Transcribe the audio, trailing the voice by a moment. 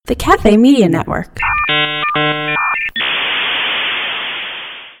the Cafe Media Network.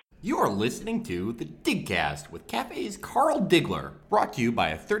 You are listening to the Digcast with Cafe's Carl Diggler, brought to you by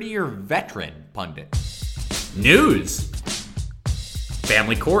a 30-year veteran pundit. News.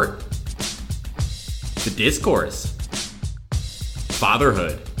 Family court. The discourse.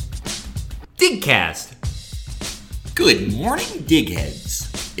 Fatherhood. Digcast. Good morning,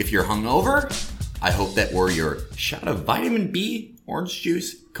 Digheads. If you're hungover, I hope that were your shot of vitamin B, orange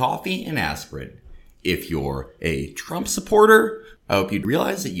juice, coffee, and aspirin. If you're a Trump supporter, I hope you'd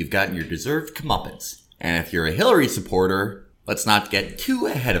realize that you've gotten your deserved comeuppance. And if you're a Hillary supporter, let's not get too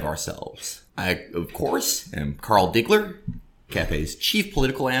ahead of ourselves. I, of course, am Carl Diggler, Cafe's chief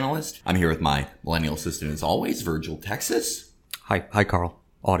political analyst. I'm here with my millennial assistant as always, Virgil Texas. Hi, Carl.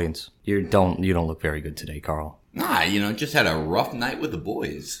 Audience, you don't look very good today, Carl. Just had a rough night with the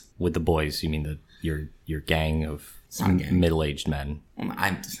boys. With the boys, you mean your gang of middle-aged men?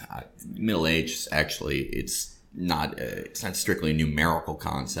 I'm middle-aged. Actually, it's not strictly a numerical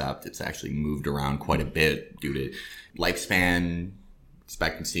concept. It's actually moved around quite a bit due to lifespan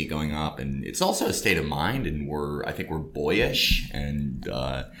expectancy going up, and it's also a state of mind. And I think we're boyish. And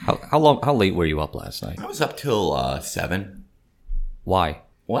how late were you up last night? I was up till 7. Why?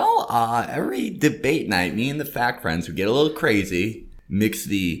 Well, every debate night, me and the fact friends would get a little crazy. Mix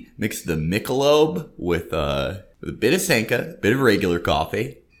the Michelob with a bit of Sanka, a bit of regular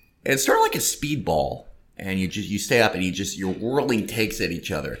coffee, and it's sort of like a speedball. And you stay up and you're whirling takes at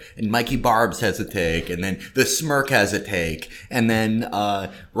each other. And Mikey Barbs has a take, and then the Smirk has a take, and then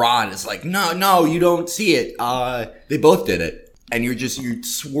Ron is like, no, you don't see it. They both did it. And you're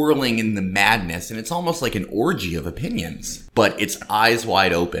swirling in the madness, and it's almost like an orgy of opinions, but it's eyes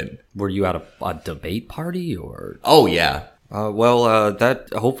wide open. Were you at a debate party or? Oh yeah. That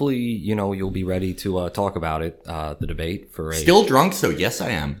hopefully, you'll be ready to talk about it, the debate for Still drunk, so yes,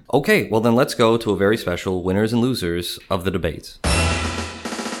 I am. Okay, well then let's go to a very special winners and losers of the debate.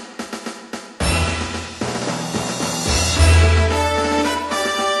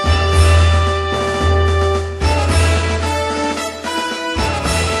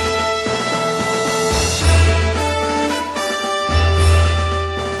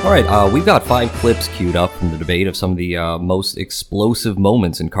 All right, we've got 5 clips queued up from the debate of some of the most explosive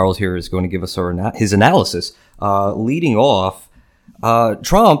moments, and Carl's here is going to give us his analysis. Leading off,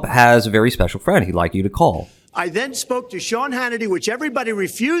 Trump has a very special friend he'd like you to call. I then spoke to Sean Hannity, which everybody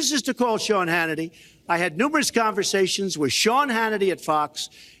refuses to call Sean Hannity. I had numerous conversations with Sean Hannity at Fox,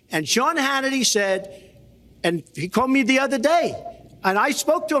 and Sean Hannity said, and he called me the other day, and I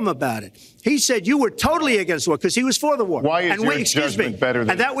spoke to him about it. He said, you were totally against the war because he was for the war. Why is your judgment better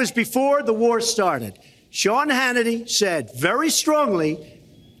than... And that was before the war started. Sean Hannity said very strongly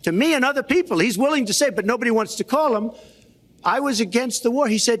to me and other people, he's willing to say, but nobody wants to call him, I was against the war.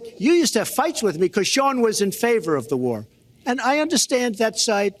 He said, you used to have fights with me because Sean was in favor of the war. And I understand that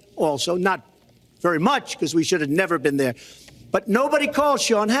side also, not very much because we should have never been there. But nobody called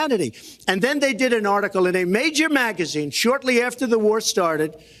Sean Hannity. And then they did an article in a major magazine shortly after the war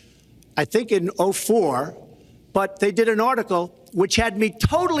started, I think in 2004, but they did an article which had me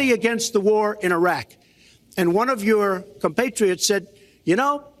totally against the war in Iraq. And one of your compatriots said,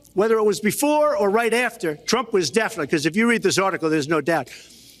 whether it was before or right after, Trump was definitely, because if you read this article, there's no doubt.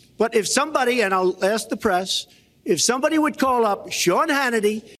 But if somebody, and I'll ask the press, if somebody would call up Sean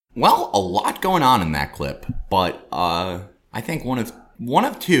Hannity. Well, a lot going on in that clip, but I think one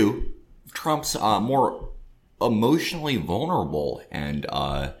of two Trump's more emotionally vulnerable and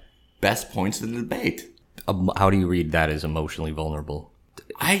best points of the debate. How do you read that as emotionally vulnerable?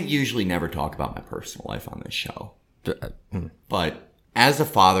 I usually never talk about my personal life on this show. But as a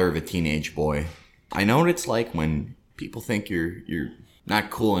father of a teenage boy, I know what it's like when people think you're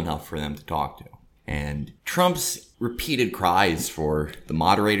not cool enough for them to talk to. And Trump's repeated cries for the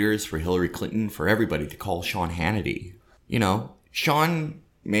moderators, for Hillary Clinton, for everybody to call Sean Hannity. Sean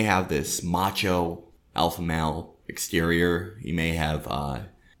may have this macho alpha male exterior. He may have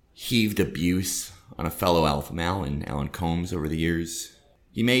heaved abuse on a fellow alpha male in Alan Combs over the years.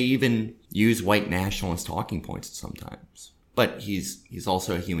 He may even use white nationalist talking points sometimes. But he's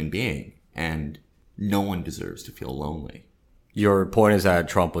also a human being, and no one deserves to feel lonely. Your point is that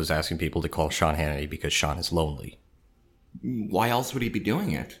Trump was asking people to call Sean Hannity because Sean is lonely. Why else would he be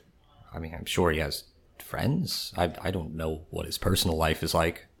doing it? I mean, I'm sure he has friends. I don't know what his personal life is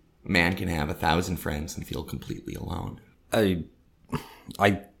like. A man can have 1,000 friends and feel completely alone.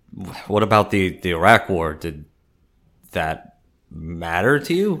 What about the Iraq War? Did that matter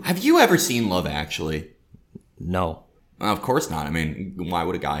to you? Have you ever seen Love Actually? No. Of course not. I mean, why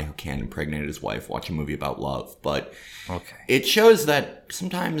would a guy who can't impregnate his wife watch a movie about love? But it shows that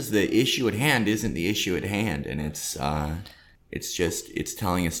sometimes the issue at hand isn't the issue at hand, and it's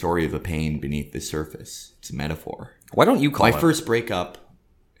telling a story of a pain beneath the surface. It's a metaphor. Why don't you call My first breakup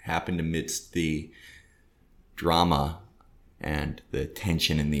happened amidst the drama and the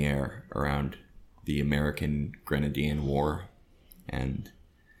tension in the air around the American Grenadian War, and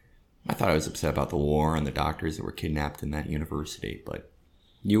I thought I was upset about the war and the doctors that were kidnapped in that university, but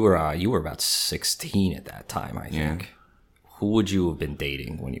you were about 16 at that time, I think. Yeah. Who would you have been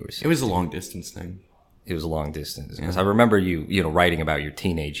dating when you were 16? It was a long distance thing. It was a long distance. Because I remember you writing about your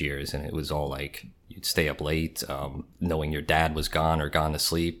teenage years, and it was all like you'd stay up late, knowing your dad was gone or gone to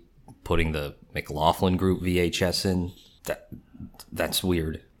sleep, putting the McLaughlin Group VHS in. That's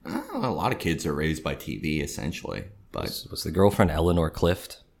weird. A lot of kids are raised by TV, essentially. But was the girlfriend Eleanor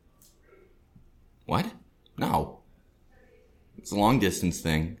Clift? What? No. It's a long distance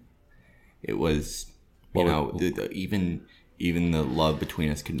thing. It was, even the love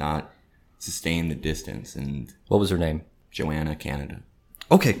between us could not sustain the distance. And what was her name? Joanna Canada.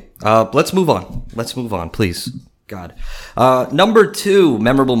 Okay, let's move on. Let's move on, please. God. Number 2,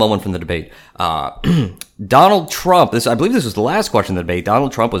 memorable moment from the debate. Donald Trump, I believe this was the last question of the debate.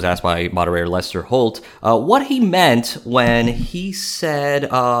 Donald Trump was asked by moderator Lester Holt what he meant when he said,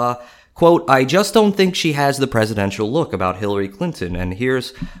 quote, "I just don't think she has the presidential look," about Hillary Clinton. And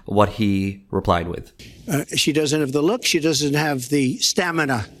here's what he replied with. She doesn't have the look. She doesn't have the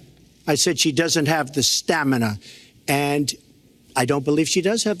stamina. I said she doesn't have the stamina. And I don't believe she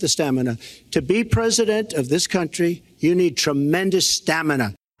does have the stamina. To be president of this country, you need tremendous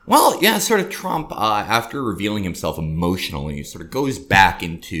stamina. Well, yeah, sort of Trump, after revealing himself emotionally, sort of goes back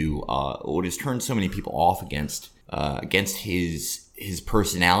into what has turned so many people off against his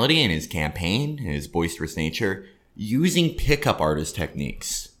personality and his campaign, and his boisterous nature, using pickup artist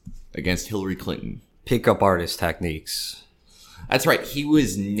techniques against Hillary Clinton. Pickup artist techniques. That's right. He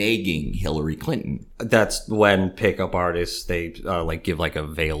was nagging Hillary Clinton. That's when pickup artists, they give like a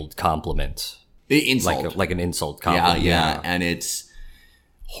veiled compliment. The insult. Like an insult compliment. Yeah. And it's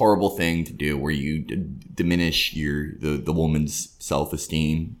a horrible thing to do where you diminish the woman's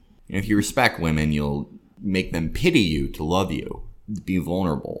self-esteem. If you respect women, you'll make them pity you to love you. Be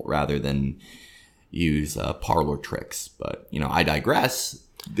vulnerable rather than use parlor tricks. But, I digress.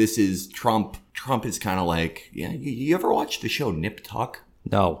 This is Trump. Trump is kind of like, you ever watch the show Nip Tuck?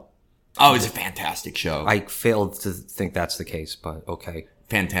 No. Oh, it's a fantastic show. I failed to think that's the case, but okay.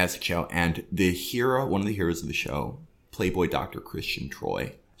 Fantastic show. And one of the heroes of the show, Playboy Dr. Christian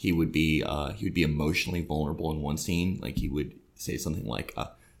Troy, he would be emotionally vulnerable in one scene. Like he would say something like,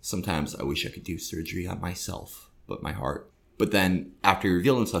 "Sometimes I wish I could do surgery on myself, but my heart." But then after he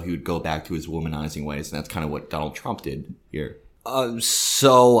revealed himself, he would go back to his womanizing ways. And that's kind of what Donald Trump did here.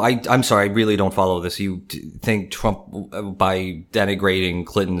 So I'm sorry, I really don't follow this. You think Trump, by denigrating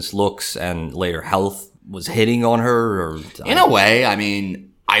Clinton's looks and later health, was hitting on her? Or in a way, I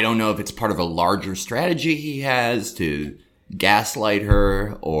mean, I don't know if it's part of a larger strategy he has to gaslight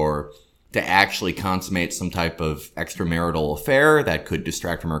her or to actually consummate some type of extramarital affair that could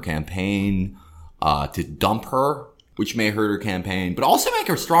distract from her campaign, to dump her, which may hurt her campaign, but also make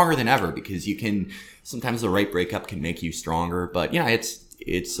her stronger than ever, because sometimes the right breakup can make you stronger. But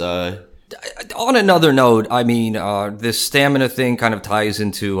it's on another note, I mean, this stamina thing kind of ties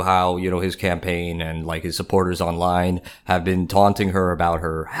into how, his campaign and like his supporters online have been taunting her about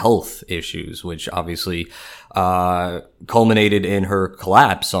her health issues, which obviously culminated in her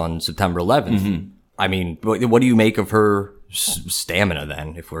collapse on September 11th. Mm-hmm. I mean, what do you make of her stamina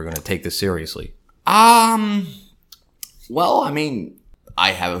then, if we're going to take this seriously? Well, I mean,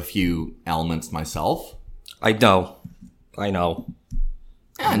 I have a few elements myself. I know.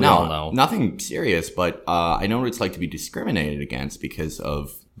 Yeah, no, nothing serious, but I know what it's like to be discriminated against because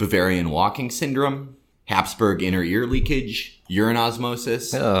of Bavarian walking syndrome, Habsburg inner ear leakage, urine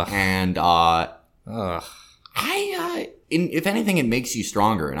osmosis, and if anything, it makes you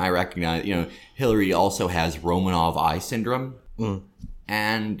stronger. And I recognize, Hillary also has Romanov eye syndrome,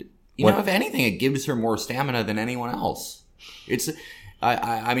 and if anything, it gives her more stamina than anyone else.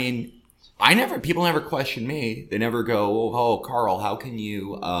 I mean, people never question me. They never go, "Oh, Carl, how can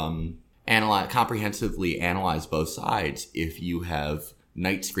you comprehensively analyze both sides if you have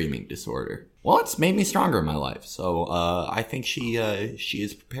night screaming disorder?" Well, it's made me stronger in my life, so I think she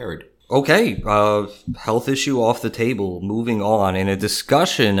is prepared. Okay, health issue off the table. Moving on, in a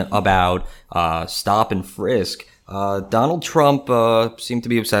discussion about stop and frisk, Donald Trump seemed to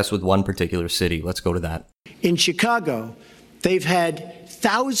be obsessed with one particular city. Let's go to that. In Chicago, they've had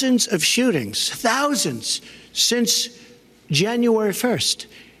thousands of shootings, since January 1st,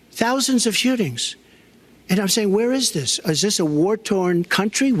 thousands of shootings. And I'm saying, where is this? Is this a war-torn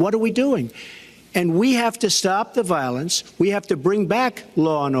country? What are we doing? And we have to stop the violence. We have to bring back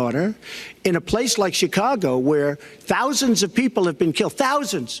law and order in a place like Chicago, where thousands of people have been killed,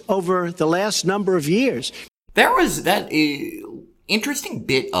 thousands over the last number of years. There was that interesting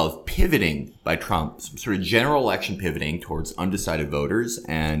bit of pivoting by Trump, some sort of general election pivoting towards undecided voters,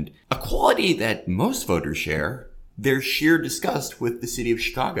 and a quality that most voters share, their sheer disgust with the city of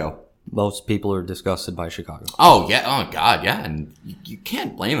Chicago. Most people are disgusted by Chicago. Oh, yeah. Oh, God, yeah. And you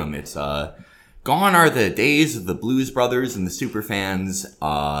can't blame them. It's, gone are the days of the Blues Brothers and the superfans.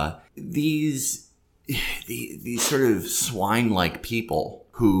 These sort of swine-like people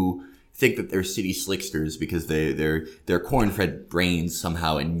who think that they're city slicksters because their corn-fed brains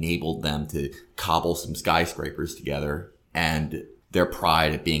somehow enabled them to cobble some skyscrapers together, and their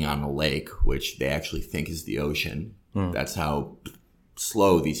pride at being on a lake, which they actually think is the ocean. That's how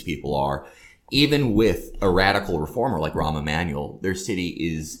slow these people are. Even with a radical reformer like Rahm Emanuel, their city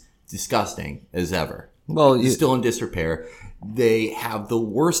is disgusting as ever. Well, still in disrepair. They have the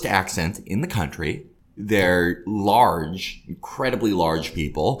worst accent in the country. They're large, incredibly large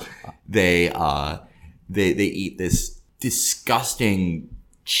people. They eat this disgusting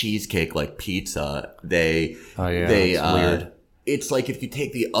cheesecake like pizza. It's weird. It's like if you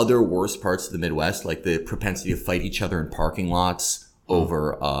take the other worst parts of the Midwest, like the propensity to fight each other in parking lots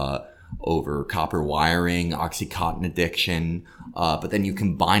over copper wiring, Oxycontin addiction, but then you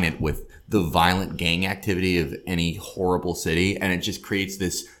combine it with the violent gang activity of any horrible city, and it just creates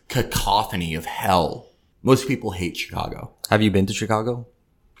this cacophony of hell. Most people hate Chicago. Have you been to Chicago?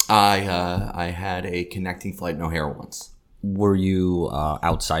 I had a connecting flight in O'Hare once. Were you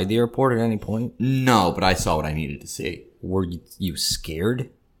outside the airport at any point? No, but I saw what I needed to see. Were you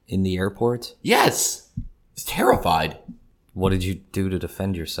scared in the airport? Yes. I was terrified. What did you do to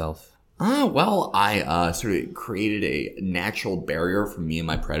defend yourself? Well, I sort of created a natural barrier for me and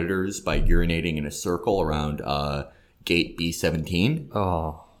my predators by urinating in a circle around gate B-17.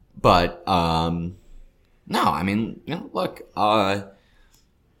 Oh. But, no, I mean, look,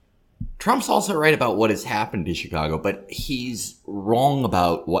 Trump's also right about what has happened to Chicago, but he's wrong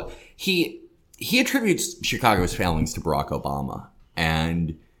about what he attributes Chicago's failings to Barack Obama.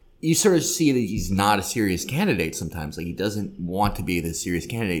 And you sort of see that he's not a serious candidate sometimes. Like, he doesn't want to be the serious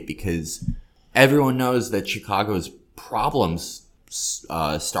candidate because everyone knows that Chicago's problems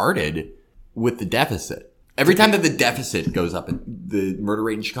started with the deficit. Every time that the deficit goes up, the murder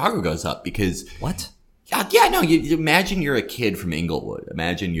rate in Chicago goes up because... What? Yeah, no, you imagine you're a kid from Inglewood.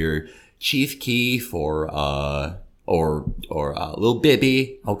 Imagine you're Chief Keef or Lil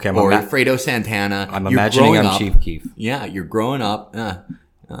Bibby, okay, or Fredo Santana. I'm imagining I'm Chief Keef. Yeah, you're growing up.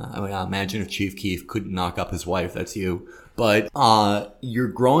 Imagine if Chief Keef couldn't knock up his wife. That's you. But you're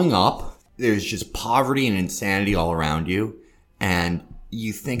growing up. There's just poverty and insanity all around you. And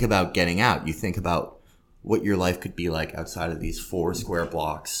you think about getting out. You think about what your life could be like outside of these 4 square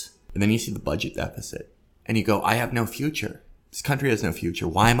blocks. And then you see the budget deficit. And you go, I have no future. This country has no future.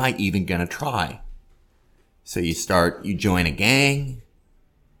 Why am I even going to try? So you join a gang.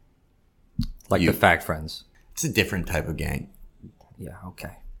 Like the Fact Friends. It's a different type of gang. Yeah,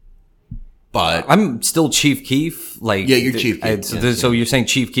 okay. But I'm still Chief Keef. Like, yeah, you're Chief Keef. So you're saying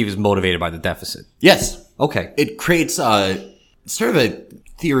Chief Keef is motivated by the deficit? Yes. Okay. It creates sort of a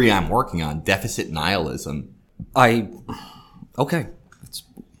theory I'm working on, deficit nihilism. Okay. It's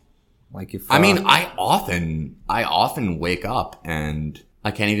like if... I often wake up and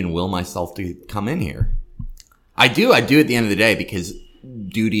I can't even will myself to come in here. I do at the end of the day because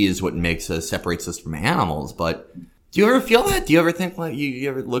duty is what separates us from animals, but... Do you ever feel that? Do you ever think like you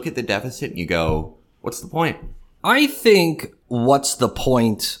ever look at the deficit and you go, what's the point? I think what's the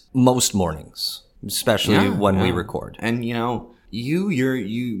point most mornings, especially when we record. And you've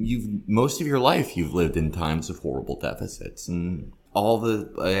most of your life you've lived in times of horrible deficits, and all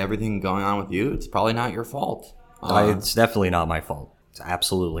everything going on with you, it's probably not your fault. It's definitely not my fault. It's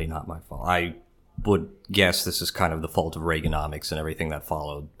absolutely not my fault. I would guess this is kind of the fault of Reaganomics and everything that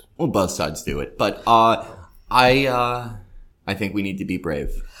followed. Well, both sides do it, but I think we need to be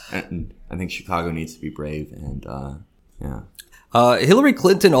brave. And I think Chicago needs to be brave. And, Hillary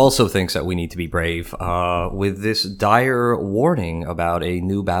Clinton also thinks that we need to be brave, with this dire warning about a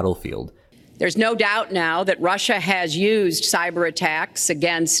new battlefield. There's no doubt now that Russia has used cyber attacks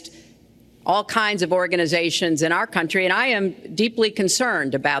against all kinds of organizations in our country, and I am deeply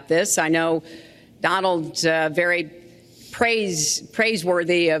concerned about this. I know Donald's very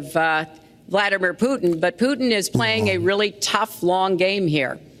praiseworthy of Vladimir Putin, but Putin is playing a really tough, long game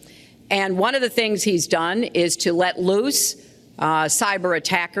here. And one of the things he's done is to let loose cyber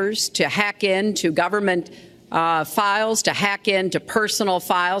attackers to hack into government files, to hack into personal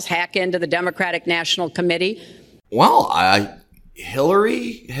files, hack into the Democratic National Committee. Well,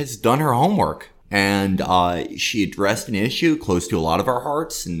 Hillary has done her homework, and she addressed an issue close to a lot of our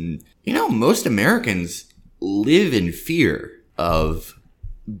hearts. And, most Americans live in fear of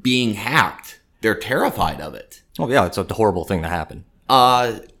being hacked. They're terrified of it. Oh, yeah, it's a horrible thing to happen.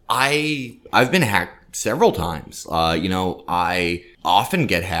 I've been hacked several times. I often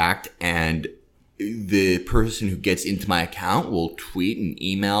get hacked, and the person who gets into my account will tweet and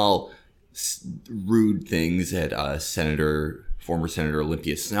email rude things at former Senator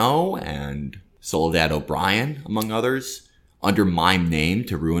Olympia Snow and Soledad O'Brien, among others, under my name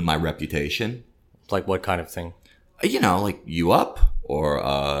to ruin my reputation. Like what kind of thing? Like you up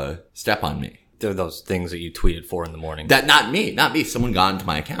or step on me. They're those things that you tweeted 4 a.m. That not me. Someone got into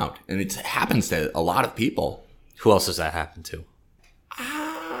my account, and it happens to a lot of people. Who else does that happen to?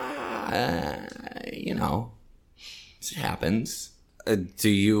 It happens. Do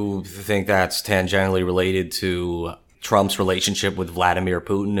you think that's tangentially related to Trump's relationship with Vladimir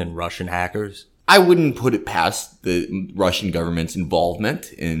Putin and Russian hackers? I wouldn't put it past the Russian government's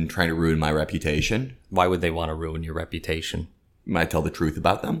involvement in trying to ruin my reputation. Why would they want to ruin your reputation? Might tell the truth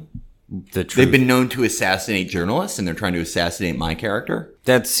about them. The truth. They've been known to assassinate journalists, and they're trying to assassinate my character.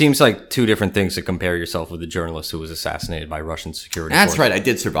 That seems like 2 different things to compare yourself with a journalist who was assassinated by Russian security That's forces. right. I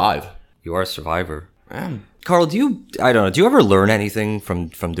did survive. You are a survivor. I am. Carl, do you ever learn anything from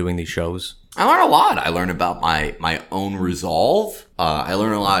doing these shows? I learn a lot. I learn about my own resolve. I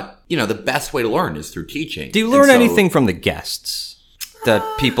learn a lot. The best way to learn is through teaching. Do you learn anything from the guests? The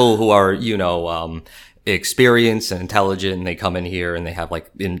people who are, experienced and intelligent, and they come in here and they have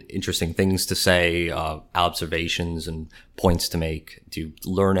interesting things to say, observations and points to make. Do you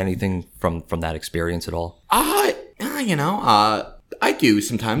learn anything from that experience at all? I do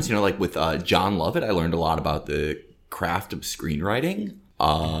sometimes, like with John Lovett, I learned a lot about the craft of screenwriting.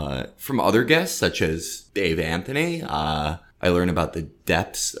 From other guests, such as Dave Anthony, I learned about the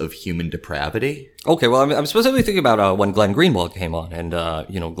depths of human depravity. Okay, well, I'm specifically thinking about when Glenn Greenwald came on, and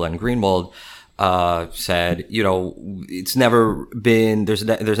Glenn Greenwald said, there's never been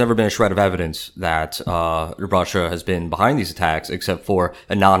a shred of evidence that Russia has been behind these attacks except for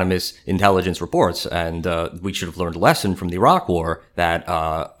anonymous intelligence reports. And we should have learned a lesson from the Iraq War that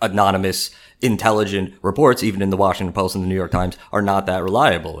anonymous intelligent reports, even in the Washington Post and the New York Times, are not that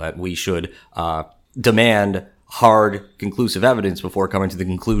reliable, that we should demand hard, conclusive evidence before coming to the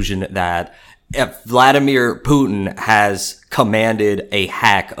conclusion that if Vladimir Putin has commanded a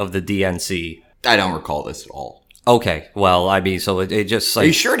hack of the DNC. I don't recall this at all. Okay, well, so it just like... Are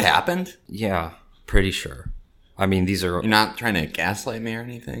you sure it happened? Yeah, pretty sure. These are... You're not trying to gaslight me or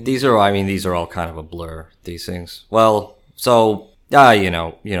anything? These are all kind of a blur, these things. Well, so,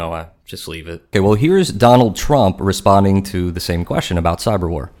 just leave it. Okay, well, here's Donald Trump responding to the same question about cyber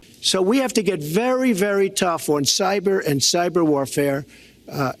war. So we have to get very, very tough on cyber and cyber warfare.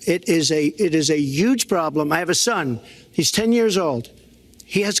 It is a huge problem. I have a son. He's 10 years old.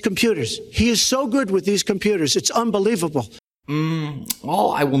 He has computers. He is so good with these computers. It's unbelievable.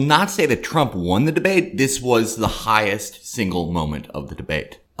 Well, I will not say that Trump won the debate. This was the highest single moment of the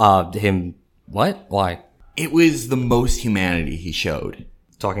debate. What? Why? It was the most humanity he showed.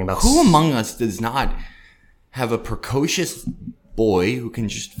 Talking about... Who among us does not have a precocious boy who can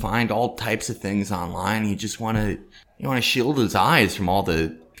just find all types of things online? You just want to shield his eyes from all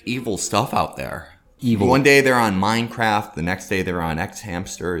the evil stuff out there. Evil. One day they're on Minecraft, the next day they're on X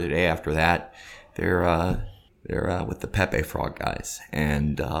Hamster, the day after that they're with the Pepe Frog guys.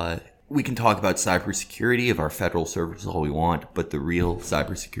 And we can talk about cybersecurity of our federal servers all we want, but the real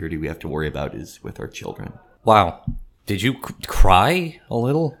cybersecurity we have to worry about is with our children. Wow. Did you cry a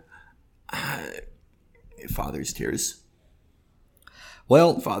little? Father's tears.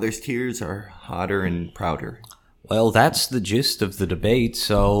 Well, father's tears are hotter and prouder. Well, that's the gist of the debate,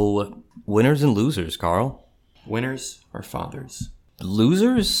 so winners and losers, Carl. Winners are fathers.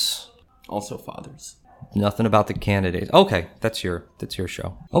 Losers? Also fathers. Nothing about the candidates. Okay, that's your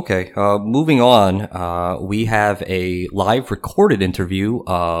show. Okay, moving on, we have a live recorded interview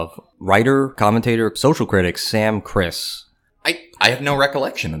of writer, commentator, social critic Sam Kriss. I have no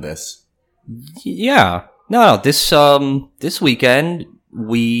recollection of this. Yeah. No, this weekend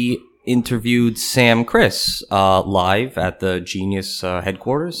we interviewed Sam Kriss live at the Genius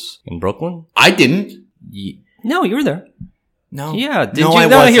headquarters in Brooklyn. I didn't. No, you were there. No. Yeah. Did no,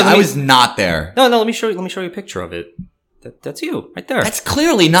 you? I was not there. No. Let me show you a picture of it. That's you right there. That's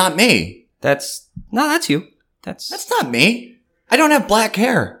clearly not me. That's you. That's not me. I don't have black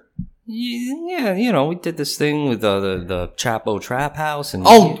hair. Yeah, we did this thing with the Chapo Trap House. And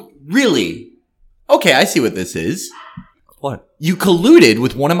Oh, really? Okay, I see what this is. What? You colluded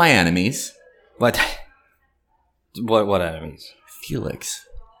with one of my enemies. What? What enemies? Felix.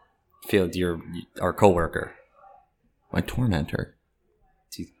 Our coworker. My tormentor.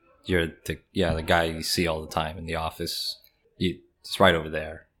 You're the guy you see all the time in the office. It's right over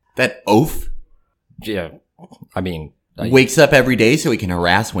there. That oaf? Yeah, I mean... wakes up every day so he can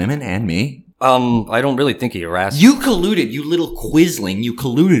harass women and me. I don't really think he harassed... You colluded, you little quisling. You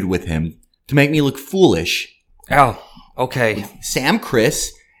colluded with him to make me look foolish. Oh, okay. Sam Kriss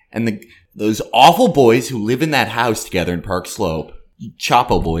and those awful boys who live in that house together in Park Slope. You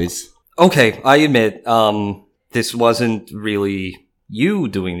Chapo boys. Okay, I admit, this wasn't really you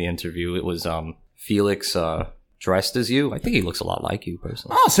doing the interview. It was, Felix, dressed as you. I think he looks a lot like you,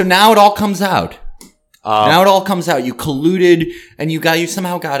 personally. Oh, so now it all comes out. Now it all comes out. You colluded, and you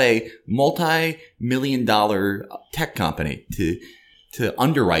somehow got a multi-million-dollar tech company to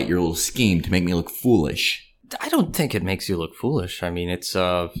underwrite your little scheme to make me look foolish. I don't think it makes you look foolish. I mean, it's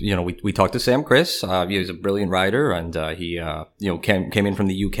we talked to Sam Kriss. He was a brilliant writer, and he came in from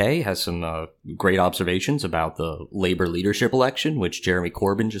the UK. Has some great observations about the Labour leadership election, which Jeremy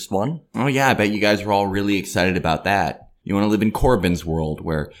Corbyn just won. Oh yeah, I bet you guys were all really excited about that. You want to live in Corbyn's world,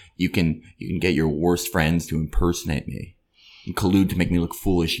 where you can get your worst friends to impersonate me and collude to make me look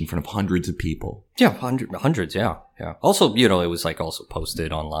foolish in front of hundreds of people. Yeah, hundreds. Yeah. Also, it was also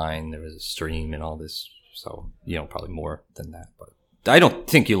posted online. There was a stream and all this. So, probably more than that. But I don't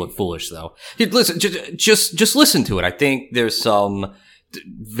think you look foolish, though. Listen, just listen to it. I think there's some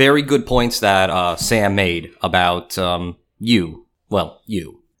very good points that Sam made about you. Well,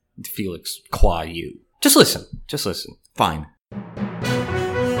 you. Felix qua you. Just listen. Fine.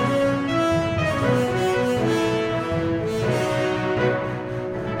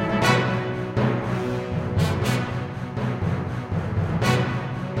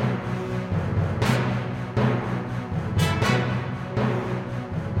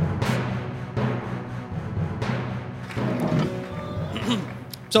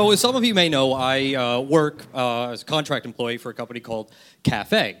 So as some of you may know, I work as a contract employee for a company called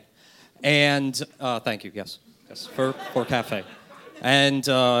Cafe. And thank you, yes, for Cafe. And,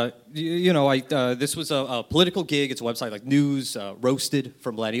 this was a political gig. It's a website like News, Roasted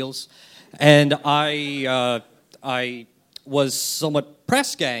for Millennials. And I was somewhat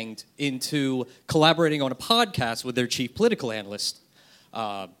press-ganged into collaborating on a podcast with their chief political analyst.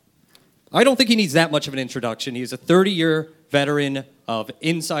 I don't think he needs that much of an introduction. He's a 30-year veteran of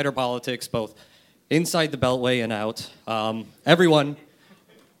insider politics, both inside the Beltway and out. Everyone,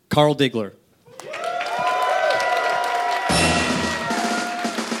 Carl Digler.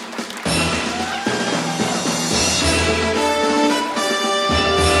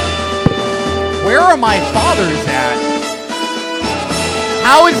 Where are my fathers at?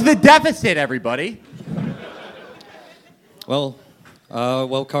 How is the deficit, everybody? Well,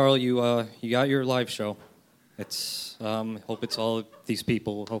 Carl, you got your live show. It's hope it's all these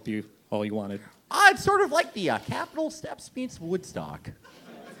people. Hope all you wanted. It's sort of like the Capitol Steps meets Woodstock.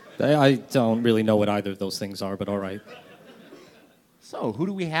 I don't really know what either of those things are, but all right. So, who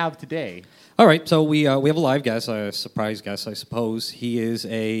do we have today? All right, so we have a live guest, a surprise guest, I suppose. He is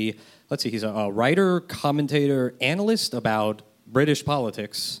he's a writer, commentator, analyst about British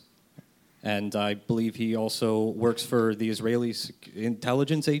politics. And I believe he also works for the Israeli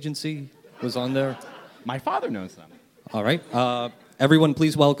intelligence agency, was on there. My father knows them. All right. Everyone,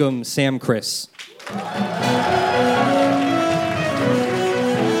 please welcome Sam Kriss.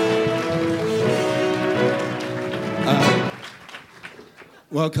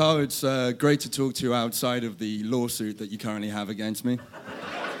 Well, Carl, it's great to talk to you outside of the lawsuit that you currently have against me.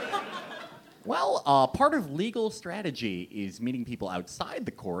 Well, part of legal strategy is meeting people outside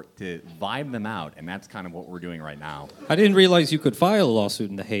the court to vibe them out, and that's kind of what we're doing right now. I didn't realize you could file a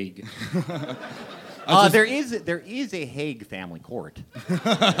lawsuit in The Hague. There is a Hague family court.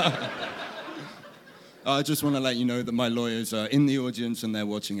 I just want to let you know that my lawyers are in the audience and they're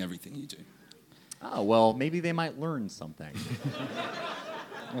watching everything you do. Oh, well, maybe they might learn something.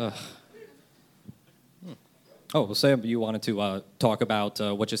 Oh, well, Sam, you wanted to talk about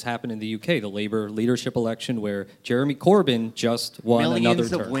what just happened in the UK, the Labour leadership election, where Jeremy Corbyn just won another term.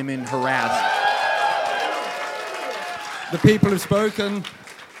 Millions of women harassed. The people have spoken.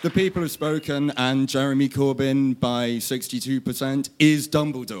 The people have spoken, and Jeremy Corbyn, by 62%, is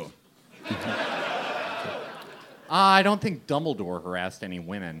Dumbledore. I don't think Dumbledore harassed any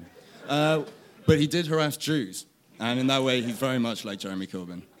women. But he did harass Jews, and in that way, he's very much like Jeremy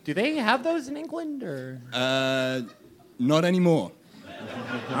Corbyn. Do they have those in England, or? Not anymore.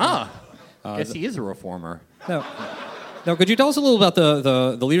 Guess he is a reformer. Now, could you tell us a little about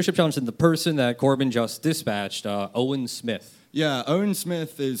the leadership challenge and the person that Corbyn just dispatched, Owen Smith? Yeah, Owen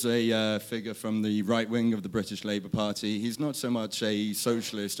Smith is a figure from the right wing of the British Labour Party. He's not so much a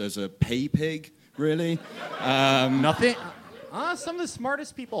socialist as a pay pig, really. Nothing. Some of the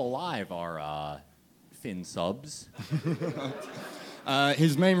smartest people alive are Finn subs.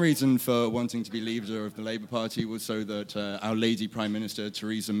 His main reason for wanting to be leader of the Labour Party was so that our lady Prime Minister,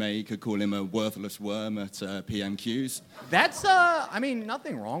 Theresa May, could call him a worthless worm at PMQs. That's,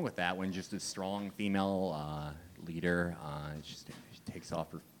 nothing wrong with that when just a strong female leader just she takes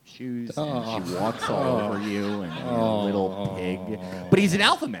off her shoes and she walks all over you and you're a little pig. But he's an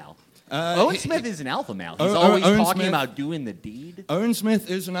alpha male. Owen Smith is an alpha male. He's always talking about doing the deed. Owen Smith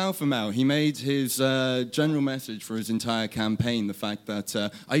is an alpha male. He made his general message for his entire campaign the fact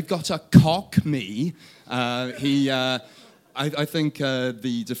that I've got to cock me. I think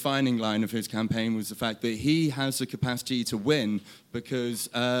the defining line of his campaign was the fact that he has the capacity to win because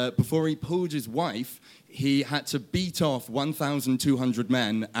before he pulled his wife, he had to beat off 1,200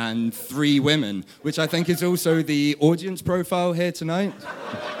 men and 3 women, which I think is also the audience profile here tonight.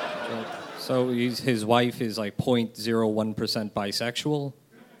 So his wife is like 0.01% bisexual?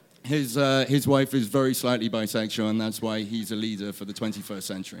 His wife is very slightly bisexual, and that's why he's a leader for the 21st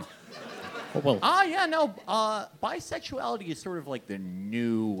century. Bisexuality is sort of like the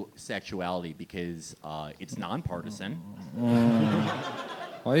new sexuality because it's nonpartisan.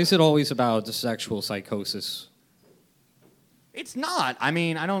 Why is it always about the sexual psychosis? It's not. I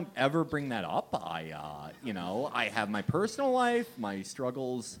mean, I don't ever bring that up. I have my personal life, my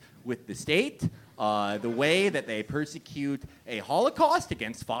struggles with the state, the way that they persecute a Holocaust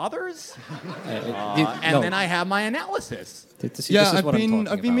against fathers, then I have my analysis.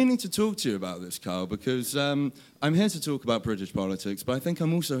 I've been meaning to talk to you about this, Carl, because I'm here to talk about British politics, but I think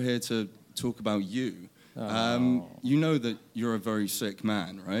I'm also here to talk about you. You know that you're a very sick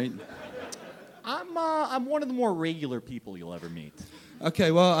man, right? I'm one of the more regular people you'll ever meet.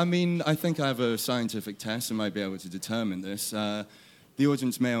 Okay, well, I think I have a scientific test and might be able to determine this. The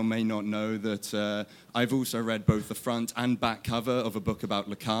audience may or may not know that I've also read both the front and back cover of a book about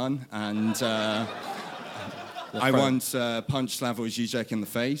Lacan, and I once punched Slavoj Žižek in the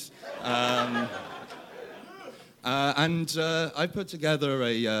face. I put together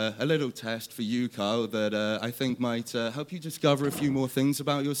a little test for you, Carl, that I think might help you discover a few more things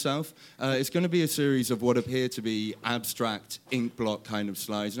about yourself. It's going to be a series of what appear to be abstract ink blot kind of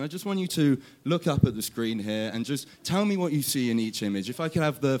slides, and I just want you to look up at the screen here and just tell me what you see in each image. If I could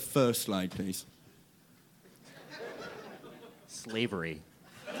have the first slide, please. Slavery.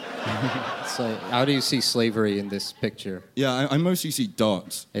 So how do you see slavery in this picture? Yeah, I mostly see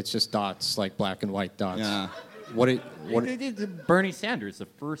dots. It's just dots, like black and white dots. Yeah. Bernie Sanders, the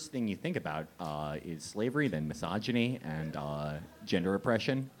first thing you think about is slavery, then misogyny, and gender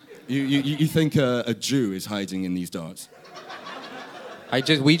oppression. You think a Jew is hiding in these dots?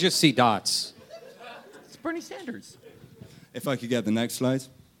 We just see dots. It's Bernie Sanders. If I could get the next slide.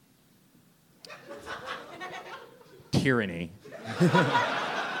 Tyranny.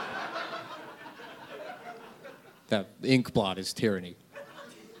 That ink blot is tyranny.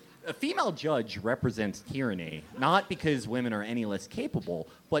 A female judge represents tyranny, not because women are any less capable,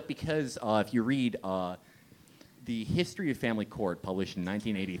 but because if you read The History of Family Court, published in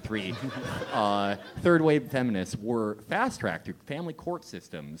 1983, third-wave feminists were fast-tracked through family court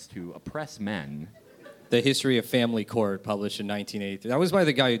systems to oppress men. The History of Family Court, published in 1983. That was by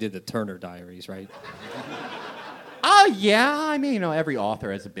the guy who did the Turner Diaries, right? Yeah. Every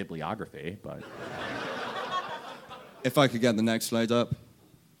author has a bibliography, but... If I could get the next slide up.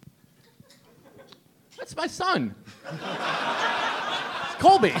 That's my son. It's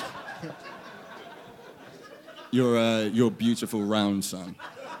Colby. Your beautiful round son.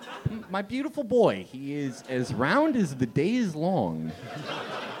 My beautiful boy. He is as round as the day is long.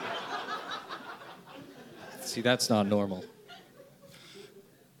 See, that's not normal.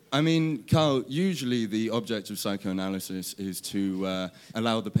 Carl, usually the object of psychoanalysis is to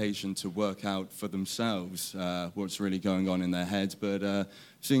allow the patient to work out for themselves what's really going on in their head. But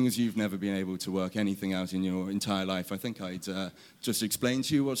seeing as you've never been able to work anything out in your entire life, I think I'd just explain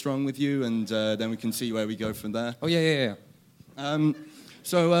to you what's wrong with you, and then we can see where we go from there. Oh, yeah.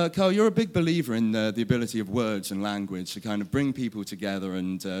 So, Carl, you're a big believer in the ability of words and language to kind of bring people together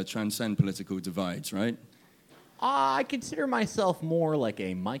and transcend political divides, right? I consider myself more like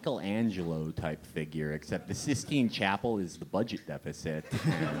a Michelangelo type figure, except the Sistine Chapel is the budget deficit.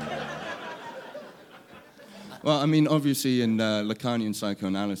 And, Well, I mean, obviously in Lacanian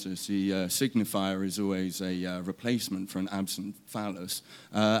psychoanalysis, the signifier is always a replacement for an absent phallus.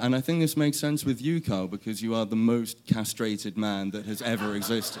 And I think this makes sense with you, Carl, because you are the most castrated man that has ever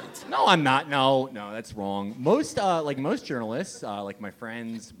existed. No, I'm not. No, that's wrong. Most journalists, like my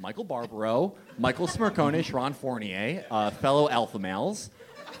friends Michael Barbaro, Michael Smirkonish, Ron Fournier, fellow alpha males,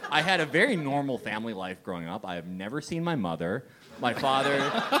 I had a very normal family life growing up. I have never seen my mother. My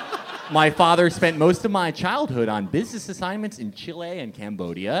father spent most of my childhood on business assignments in Chile and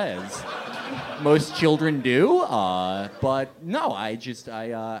Cambodia, as most children do. But no, I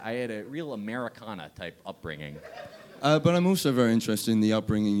had a real Americana type upbringing. But I'm also very interested in the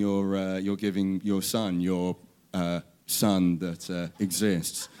upbringing you're giving your son that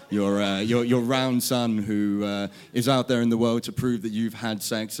exists. Your round son who is out there in the world to prove that you've had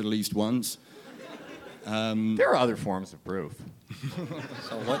sex at least once. There are other forms of proof.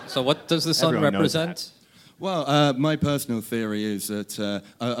 So what does the sun represent? Well, my personal theory is that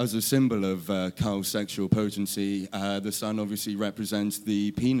as a symbol of Carl's sexual potency, the sun obviously represents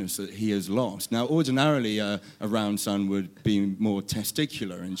the penis that he has lost. Now, ordinarily, a round sun would be more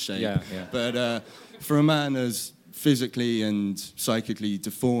testicular in shape. Yeah. But for a man as physically and psychically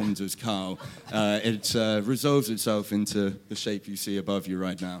deformed as Carl, it resolves itself into the shape you see above you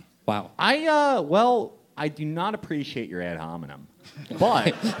right now. Wow. I do not appreciate your ad hominem,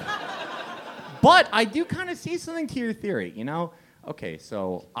 but I do kind of see something to your theory, you know? Okay,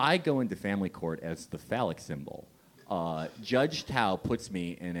 so I go into family court as the phallic symbol. Judge Tao puts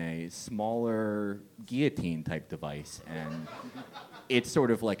me in a smaller guillotine-type device, and it's sort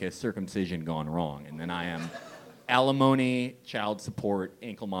of like a circumcision gone wrong, and then I am alimony, child support,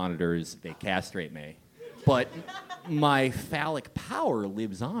 ankle monitors, they castrate me. But my phallic power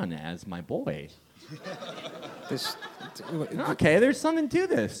lives on as my boy. Okay, there's something to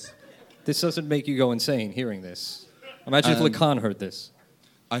this. This doesn't make you go insane hearing this. Imagine if Lacan heard this.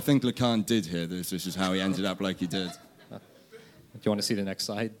 I think Lacan did hear this. This is how he ended up like he did. Do you want to see the next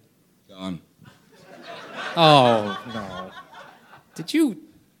slide? Go on. Oh, no. Did you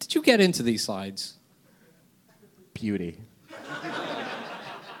get into these slides? Beauty.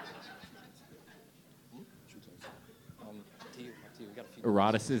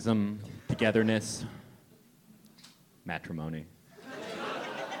 Eroticism, togetherness, matrimony.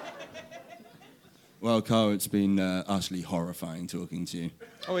 Well, Carl, it's been utterly horrifying talking to you.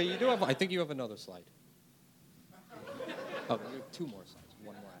 Oh, wait, you do have. I think you have another slide. Oh, two more slides.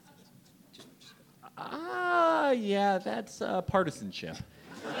 One more after this. Yeah, that's partisanship.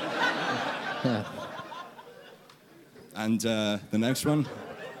 And the next one?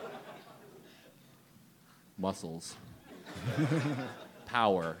 Muscles.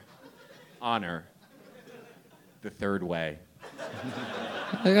 Power. Honor. The third way.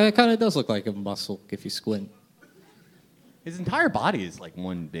 It kind of does look like a muscle if you squint. His entire body is like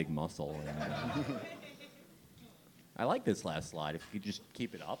one big muscle. I like this last slide. If you could just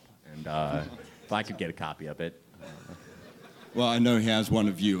keep it up, and if I could get a copy of it. Well, I know he has one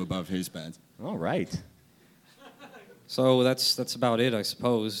of you above his bed. All right. So that's about it, I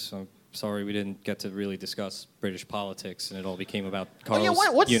suppose. I'm sorry we didn't get to really discuss British politics, and it all became about Carl's,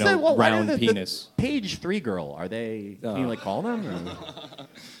 round penis. The page 3 girl, are they? Can you call them?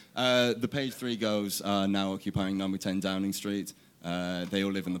 The page 3 girls are now occupying number 10 Downing Street. They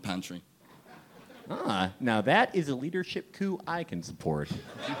all live in the pantry. Now that is a leadership coup I can support.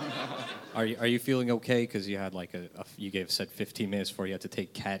 Are you feeling okay? Because you had said 15 minutes before you had to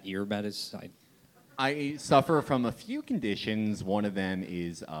take cat ear medicine. I suffer from a few conditions. One of them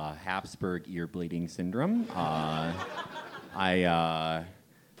is Habsburg ear bleeding syndrome.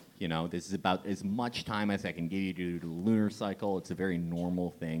 This is about as much time as I can give you to do the lunar cycle. It's a very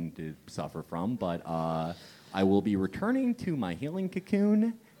normal thing to suffer from, but I will be returning to my healing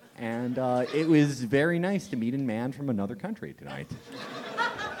cocoon, and it was very nice to meet a man from another country tonight.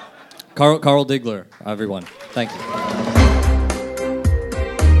 Carl Digler, everyone. Thank you.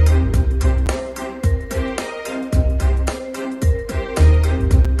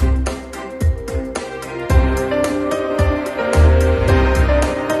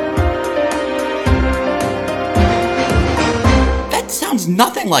 Sounds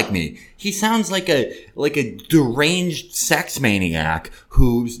nothing like me. He sounds like a deranged sex maniac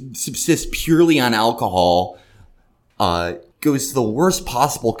who subsists purely on alcohol, goes to the worst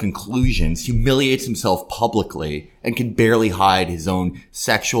possible conclusions, humiliates himself publicly, and can barely hide his own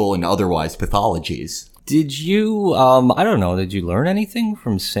sexual and otherwise pathologies. Did you, did you learn anything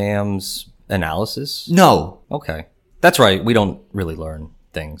from Sam's analysis? No. Okay. That's right. We don't really learn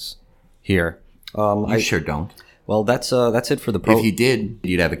things here. You sure don't. Well, that's it for the If you did,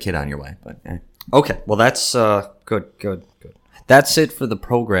 you'd have a kid on your way. But Okay, well, that's good. That's it for the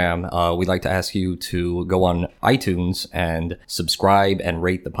program. We'd like to ask you to go on iTunes and subscribe and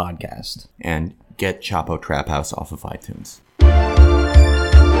rate the podcast. And get Chapo Trap House off of iTunes.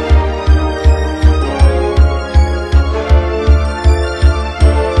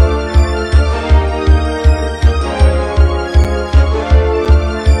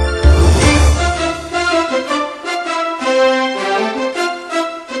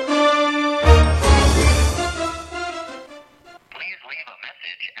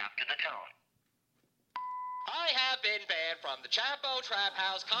 Chapo Trap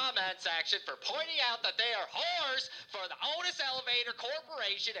House comment section for pointing out that they are whores for the Otis Elevator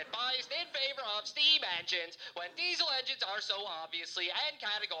Corporation and biased in favor of steam engines when diesel engines are so obviously and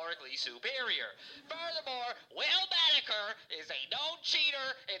categorically superior. Furthermore, Will Banneker is a known cheater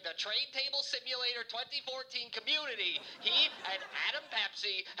in the Train Table Simulator 2014 community. He and Adam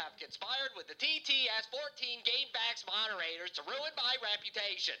Pepsi have conspired with the TTS-14 GameFAQs moderators to ruin my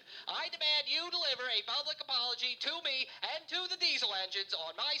reputation. I demand you deliver a public apology to me and to the diesel engines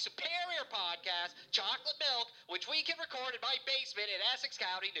on my superior podcast, Chocolate Milk, which we can record in my basement in Essex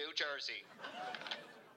County, New Jersey.